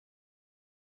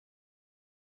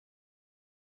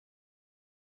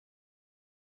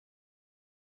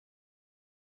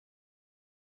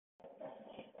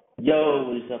Yo,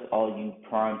 what is up, all you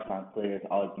primetime players,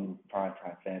 all you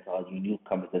primetime fans, all you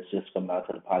newcomers that's just coming out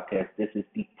to the podcast? This is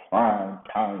the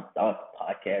Primetime Thoughts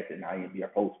Podcast, and I am your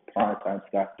host, Primetime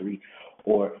Scott 3,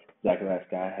 or Zachariah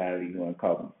Scott, however you want to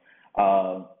call me.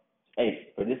 Hey,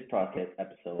 for this podcast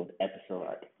episode, I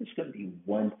think it's going to be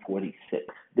 146.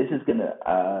 This is going to,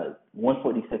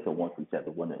 146 or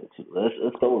 147, one of the two.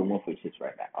 Let's go with 146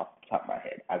 right now, off the top of my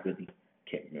head. I really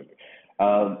can't remember.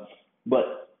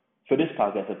 But for this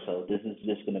podcast episode, this is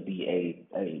just going to be a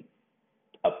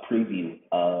preview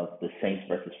of the Saints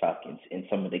versus Falcons and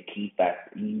some of the key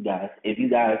factors. You guys, if you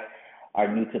guys are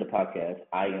new to the podcast,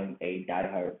 I am a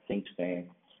diehard Saints fan.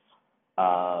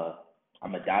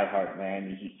 I'm a diehard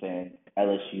Miami Heat fan,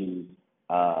 LSU,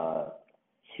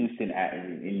 Houston,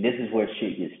 and this is where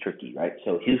shit gets tricky, right?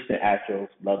 So Houston Astros,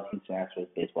 love Houston Astros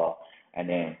baseball, and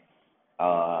then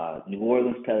New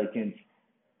Orleans Pelicans.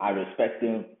 I respect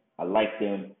them. I like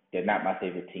them. They're not my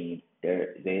favorite team.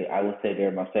 I would say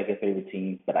they're my second favorite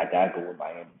team, but I gotta go with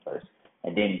Miami first,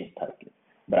 and then the Pelicans.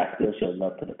 But I still show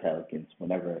love to the Pelicans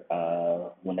whenever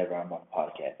I'm on the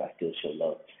podcast. I still show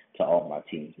love to all my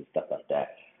teams and stuff like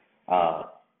that.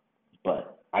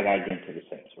 But I gotta get into the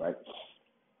Saints, right?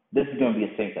 This is gonna be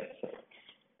a Saints episode.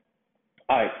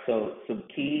 All right, so some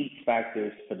key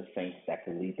factors for the Saints that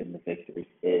could lead them to victory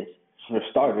is, for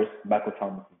starters, Michael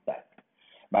Thomas is back.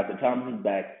 Michael Thomas is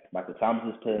back. Michael Thomas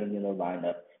is playing in the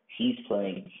lineup. He's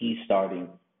playing. He's starting.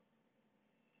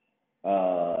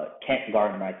 Kent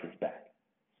Garden is back.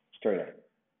 Straight up.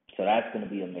 So that's going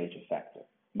to be a major factor.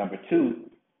 Number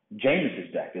two, Jameis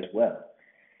is back as well.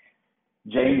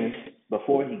 Jameis,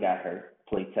 before he got hurt,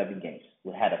 played 7 games.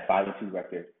 We had a 5-2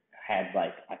 record. Had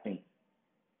I think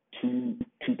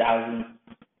 2,000.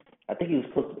 I think he was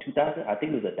close to 2,000. I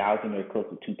think it was 1,000 or close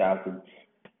to 2,000.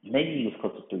 Maybe he was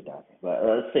close to 3,000, but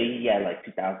let's say he had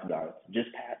 2,000 yards,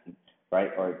 just passing,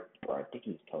 right? Or I think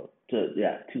he was close to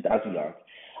 2,000 yards.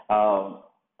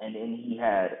 And then he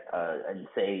had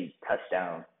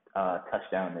touchdown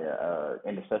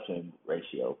interception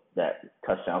ratio. That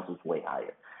touchdowns was way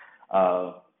higher.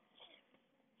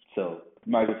 So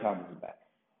Michael Thomas is back.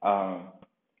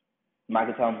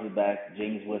 Michael Thomas is back.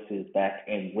 James Winston is back,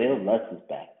 and Will Lutz is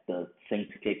back. The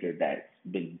Saints kicker that's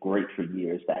been great for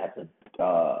years, that has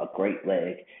a great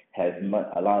leg, has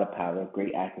a lot of power,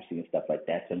 great accuracy and stuff like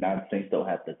that. So now the Saints don't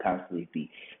have to constantly be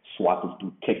swapping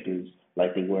through kickers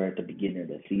like they were at the beginning of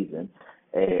the season.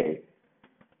 And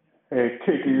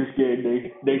kickers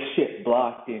getting they shit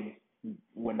blocked, and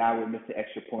when now we're missing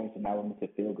extra points and now we're missing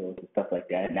field goals and stuff like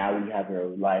that. Now we have a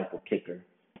reliable kicker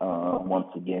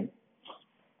once again.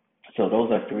 So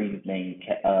those are 3 main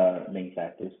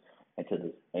factors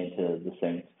into the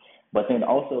Saints. But then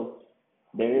also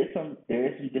there is some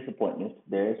disappointments.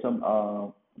 There is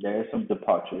some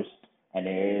departures, and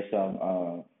there is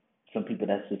some people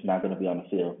that's just not going to be on the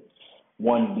field.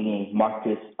 One being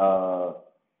Marcus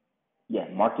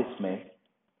May.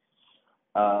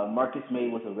 Marcus May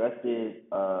was arrested,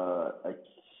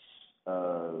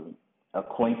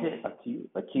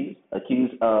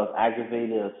 accused of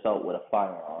aggravated assault with a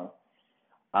firearm.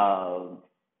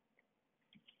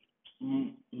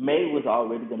 May was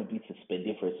already going to be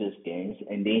suspended for 6 games,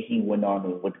 and then he went on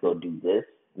and went to go do this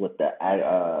with the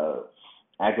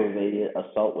aggravated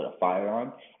assault with a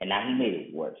firearm, and now he made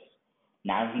it worse.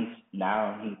 Now he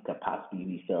could possibly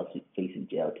be facing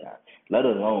jail time. Let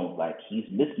alone he's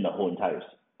missing the whole entire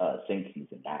Saints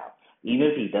season now. Even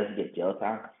if he doesn't get jail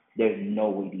time, there's no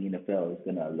way the NFL is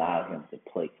going to allow him to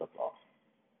play football.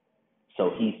 So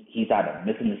he's either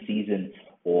missing the season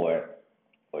or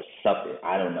something.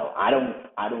 I don't know. I don't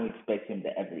expect him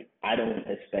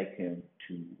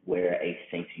to wear a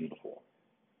Saints uniform.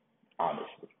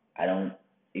 Honestly, I don't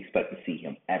expect to see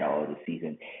him at all this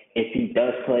season. If he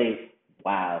does play,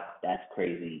 wow, that's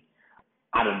crazy.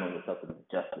 I don't know what's up with the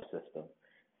justice system.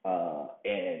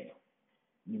 And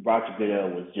Roger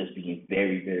Goodell was just being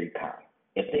very, very kind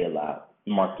if they allowed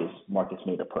Marcus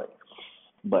May to play.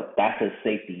 But that's a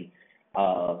safety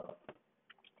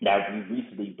that we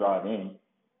recently brought in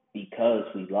because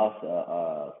we lost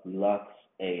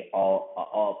a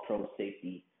all pro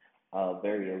safety,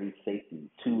 very elite safety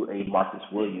to a Marcus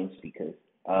Williams because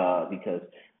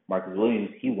Marcus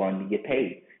Williams, he wanted to get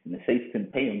paid, and the Saints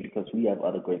couldn't pay him because we have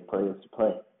other great players to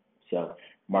play. So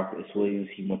Marcus Williams,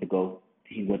 he went to go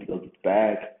get the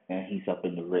bag, and he's up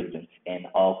in the Ravens. And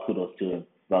all kudos to him,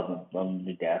 love him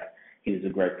to death. He was a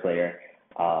great player.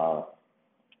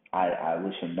 I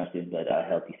wish him nothing but a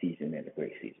healthy season and a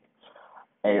great season.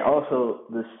 And also,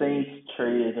 the Saints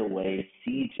traded away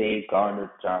C.J.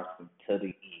 Gardner-Johnson to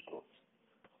the Eagles.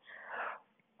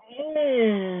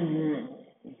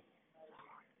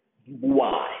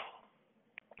 Why?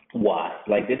 Why?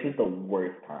 Like, this is the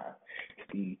worst time to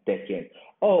be thinking,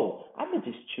 oh, I'm gonna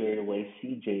just trade away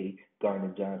C.J.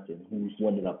 Gardner Johnson, who's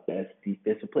one of the best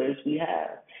defensive players we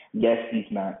have. Yes, he's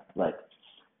not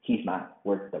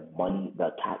worth the money, the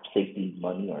top safety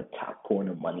money or top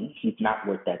corner money. He's not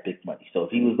worth that big money. So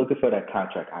if he was looking for that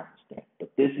contract, I understand.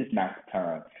 But this is not the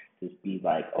time to be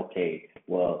like, okay,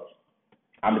 well,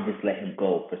 I'm gonna just let him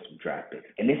go for some draft picks,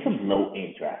 and there's some low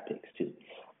end draft picks too.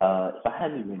 If I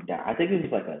had it written down, I think it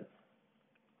was like a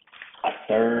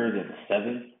third and a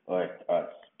seventh, or a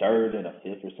third and a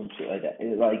fifth, or some shit like that.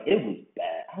 It was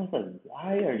bad. I was like,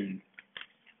 why are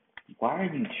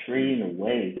you trading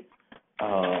away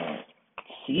uh,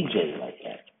 CJ like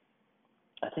that?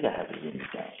 I think I have it written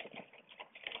down.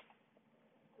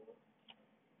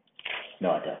 No,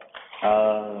 I don't.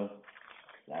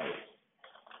 That was.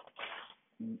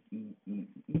 Mm, mm, mm,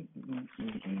 mm, mm,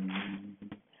 mm,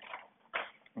 mm.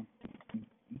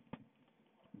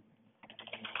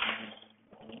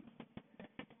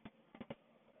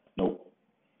 Nope.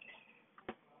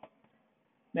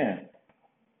 Man.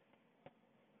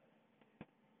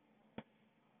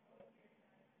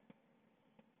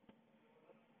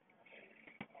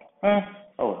 Uh,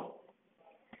 oh well.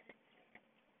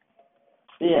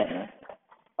 Yeah, man.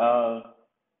 Uh,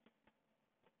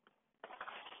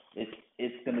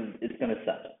 it's gonna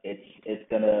suck. It's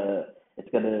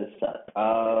gonna suck.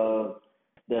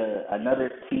 The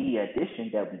another key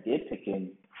addition that we did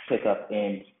pick up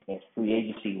in free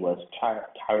agency was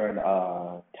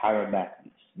Tyron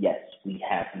Matthews. Yes, we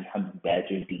have the Hungry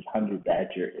Badger. The Hungry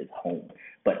Badger is home,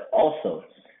 but also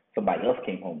somebody else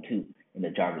came home too in the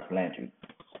Jarvis Landry.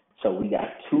 So we got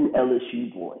two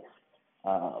LSU boys.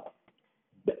 Uh,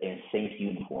 in Saints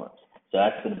uniforms. So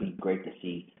that's gonna be great to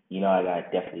see. You know, I gotta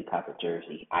definitely cop a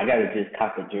jersey. I gotta just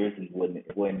cop a jersey when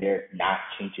they're not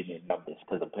changing their numbers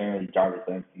because apparently Jarvis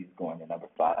Landry is going to number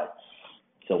 5,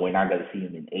 so we're not gonna see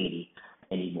him in 80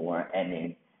 anymore. And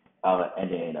then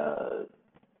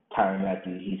Tyrann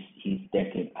Matthew, he's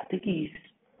thinking. I think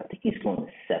he's going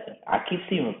to 7. I keep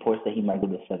seeing reports that he might go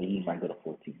to 7. He might go to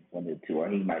 14, one of the two, or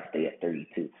he might stay at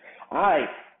 32. I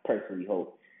personally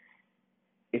hope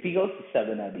if he goes to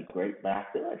 7, that'd be great. But I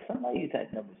feel like somebody's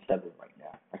at number 7 right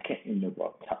now. I can't remember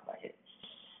off the top of my head.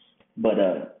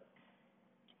 But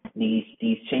these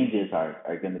changes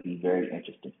are going to be very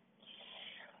interesting.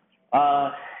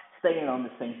 Uh, Staying on the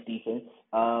Saints defense.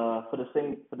 For the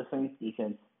Saints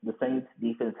defense, the Saints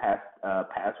defense has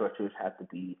pass rushers have to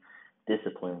be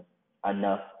disciplined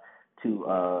enough to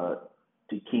uh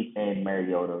to keep in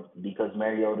Mariota because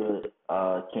Mariota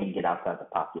can get outside the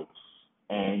pocket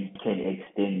and can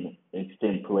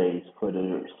extend plays for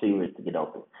the receivers to get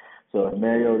open. So if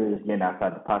Mariota is getting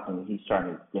outside the pocket and he's trying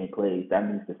to gain plays, that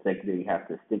means the secondary has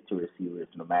to stick to receivers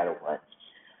no matter what,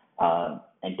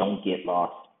 and don't get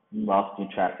lost in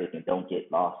traffic, and don't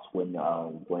get lost when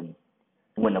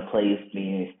the play is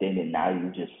being extended. Now you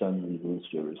just suddenly lose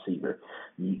your receiver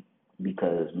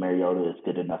because Mariota is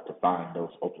good enough to find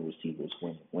those open receivers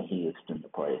when he extends the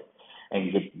play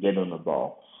and get on the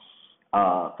ball.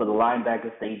 For the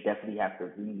linebackers, they definitely have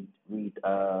to read.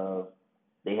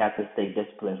 They have to stay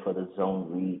disciplined for the zone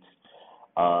reads,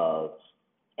 uh,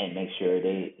 and make sure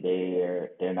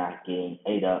they're not getting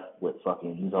ate up with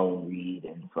fucking zone read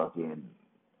and fucking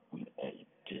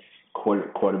just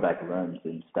quarterback runs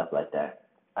and stuff like that.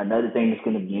 Another thing that's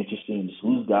going to be interesting is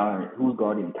who's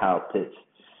guarding Kyle Pitts.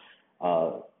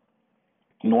 Uh,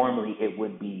 Normally it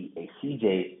would be a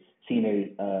CJ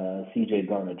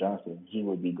Gardner Johnson. He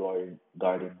would be guarding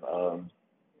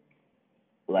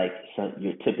like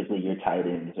your tight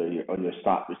ends or your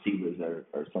slot receivers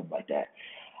or something like that.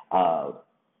 Uh,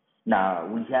 Now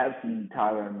we have seen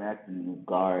Tyler Matthew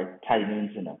guard tight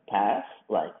ends in the past,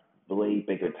 like way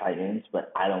bigger tight ends,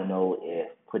 but I don't know if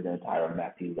putting Tyler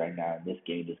Matthew right now in this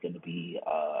game is going to be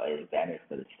an advantage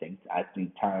for the Saints. I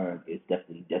think Tyler is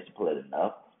definitely disciplined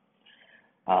enough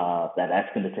that's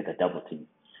going to take a double team.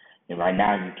 And right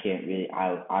now, you can't really.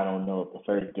 I don't know if the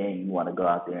first game you want to go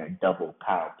out there and double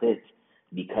Kyle Pitts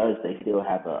because they still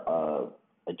have a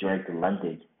Drake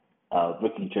London,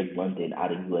 rookie Drake London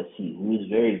out of USC, who is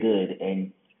very good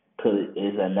and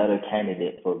is another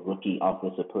candidate for rookie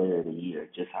offensive player of the year,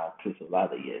 just how Chris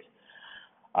Olave is.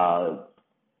 Uh,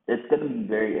 it's going to be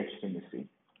very interesting to see.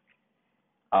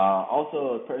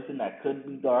 Also, a person that could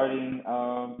be guarding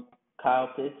Kyle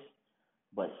Pitts,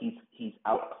 but he's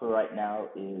out for right now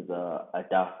is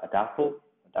Adafo,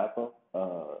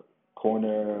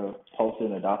 corner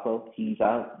Paulson Adafo. He's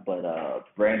out, but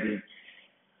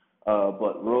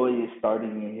but Roy is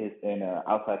starting in a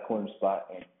outside corner spot,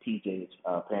 and PJ is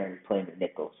apparently playing the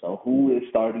nickel. So who is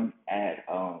starting at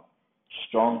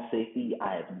Strong safety,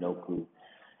 I have no clue.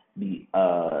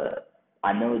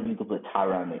 I know you can put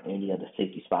Tyron in any other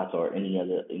safety spots or any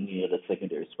other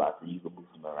secondary spots, and you can move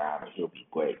him around, and he'll be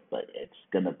great. But it's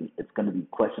gonna be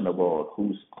questionable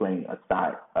who's playing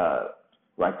aside,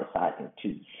 right beside him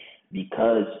too,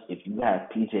 because if you have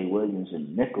P.J. Williams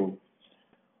and nickel,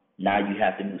 now you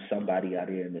have to move somebody out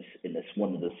here in this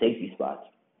one of the safety spots.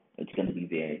 It's gonna be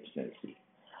very interesting to see.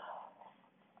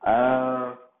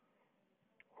 Uh,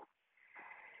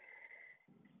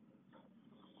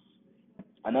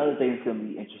 Another thing that's gonna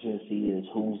be interesting to see is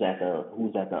who's at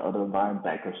the other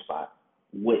linebacker spot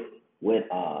with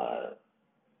Demario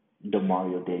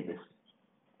Davis.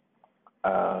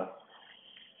 Uh,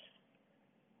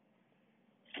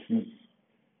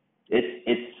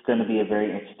 it's gonna be a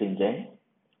very interesting game.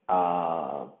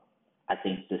 Uh, I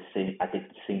think the Saints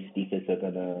defense are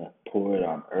gonna pour it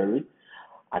on early.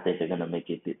 I think they're gonna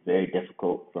make it very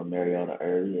difficult for Mariota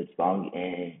early and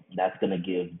that's gonna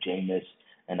give Jameis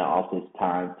and the offense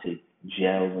time to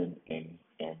gel and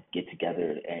get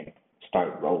together and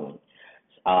start rolling.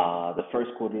 The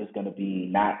first quarter is gonna be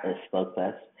not a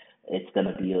slugfest. It's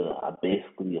gonna be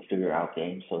basically a figure out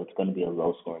game, so it's gonna be a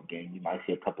low scoring game. You might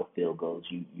see a couple of field goals.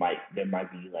 There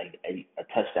might be like a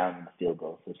touchdown in the field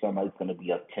goal, so somebody's gonna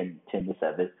be up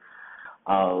 10-7.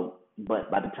 But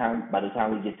by the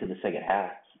time we get to the second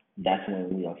half, that's when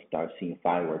we're gonna start seeing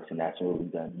fireworks, and that's where we're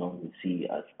gonna normally see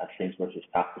a Saints versus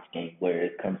Falcons game where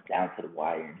it comes down to the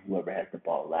wire, and whoever has the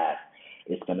ball last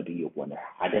is gonna be your winner.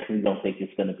 I definitely don't think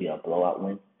it's gonna be a blowout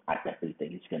win. I definitely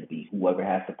think it's gonna be whoever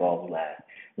has the ball last,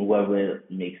 whoever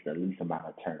makes the least amount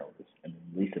of turnovers and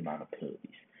the least amount of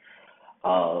penalties.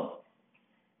 Uh,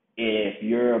 if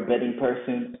you're a betting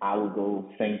person, I would go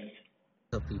Saints.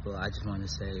 So people, I just want to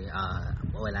say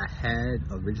what I had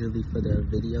originally for the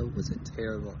video was a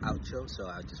terrible outro, so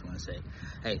I just want to say,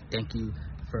 hey, thank you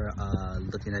for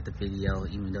looking at the video,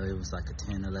 even though it was like a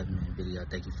 10-11 minute video.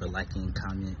 Thank you for liking,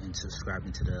 commenting, and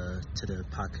subscribing to the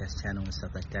podcast channel and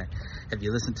stuff like that. If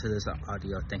you listen to this on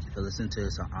audio, thank you for listening to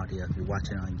this on audio. If you're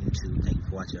watching on YouTube, thank you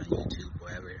for watching on YouTube,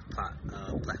 wherever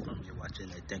platform you're watching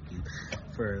it. Thank you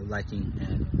for liking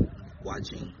and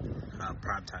watching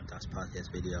Primetime Thoughts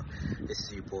podcast video. This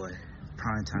is your boy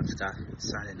Primetime Scott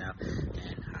signing out,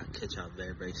 and I'll catch y'all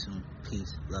very, very soon.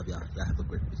 Peace, love y'all. Y'all have a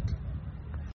great week.